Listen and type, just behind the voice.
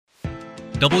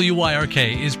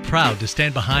WYRK is proud to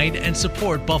stand behind and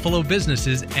support Buffalo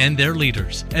businesses and their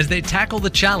leaders as they tackle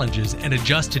the challenges and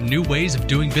adjust to new ways of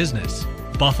doing business.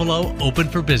 Buffalo Open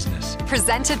for Business.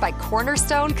 Presented by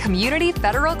Cornerstone Community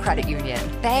Federal Credit Union.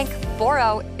 Bank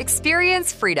 4-0.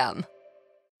 Experience freedom.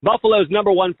 Buffalo's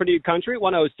number one for New Country,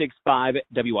 106.5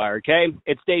 WYRK.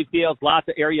 It's Dave Fields. Lots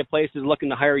of area places looking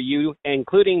to hire you,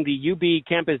 including the UB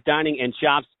Campus Dining and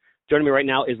Shops. Joining me right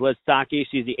now is Liz Saki.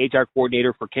 She's the HR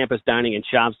coordinator for Campus Dining and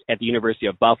Shops at the University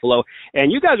of Buffalo.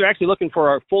 And you guys are actually looking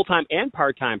for full-time and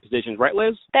part-time positions, right,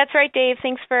 Liz? That's right, Dave.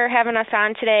 Thanks for having us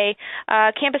on today.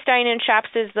 Campus Dining and Shops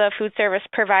is the food service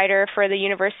provider for the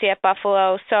University at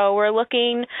Buffalo. So we're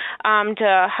looking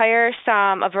to hire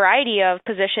a variety of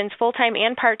positions, full-time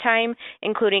and part-time,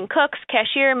 including cooks,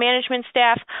 cashier, management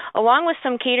staff, along with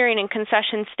some catering and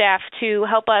concession staff to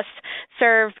help us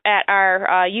serve at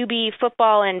our UB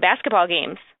football and basketball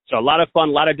games. So a lot of fun,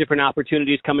 a lot of different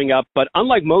opportunities coming up. But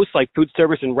unlike most food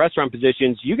service and restaurant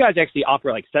positions, you guys actually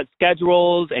offer set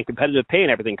schedules and competitive pay and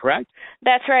everything, correct?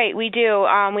 That's right, we do.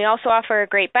 We also offer a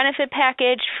great benefit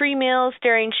package, free meals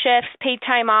during shifts, paid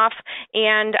time off,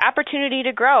 and opportunity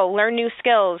to grow, learn new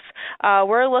skills.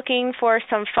 We're looking for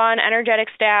some fun, energetic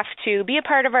staff to be a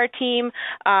part of our team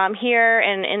here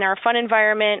and in our fun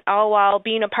environment, all while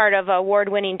being a part of an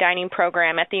award-winning dining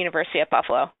program at the University of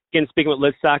Buffalo. Again, speaking with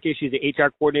Liz Saki, she's the HR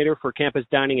coordinator for Campus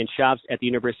Dining and Shops at the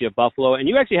University of Buffalo. And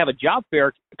you actually have a job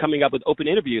fair coming up with open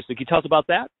interviews. So can you tell us about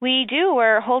that? We do.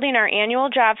 We're holding our annual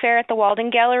job fair at the Walden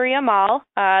Galleria Mall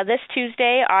this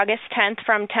Tuesday, August 10th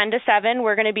from 10 to 7.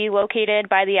 We're going to be located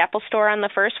by the Apple Store on the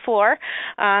first floor.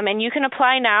 And you can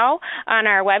apply now on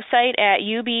our website at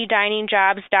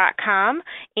ubdiningjobs.com.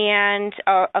 And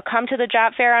come to the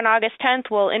job fair on August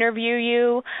 10th. We'll interview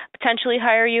you, potentially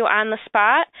hire you on the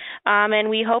spot. And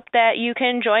we hope that you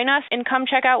can join us and come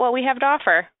check out what we have to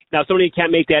offer. Now, somebody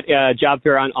can't make that job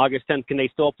fair on August 10th. Can they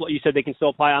still? You said they can still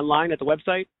apply online at the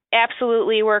website?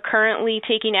 Absolutely. We're currently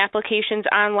taking applications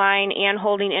online and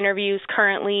holding interviews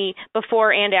currently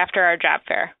before and after our job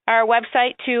fair. Our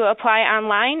website to apply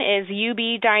online is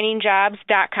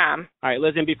ubdiningjobs.com. All right,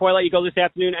 Liz, and before I let you go this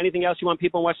afternoon, anything else you want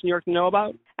people in Western New York to know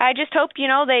about? I just hope,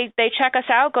 they check us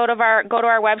out, go to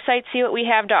our website, see what we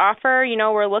have to offer.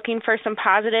 We're looking for some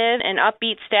positive and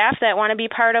upbeat staff that want to be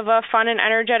part of a fun and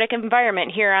energetic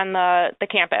environment here on the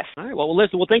campus. All right, well,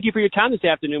 listen, thank you for your time this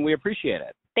afternoon. We appreciate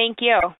it. Thank you.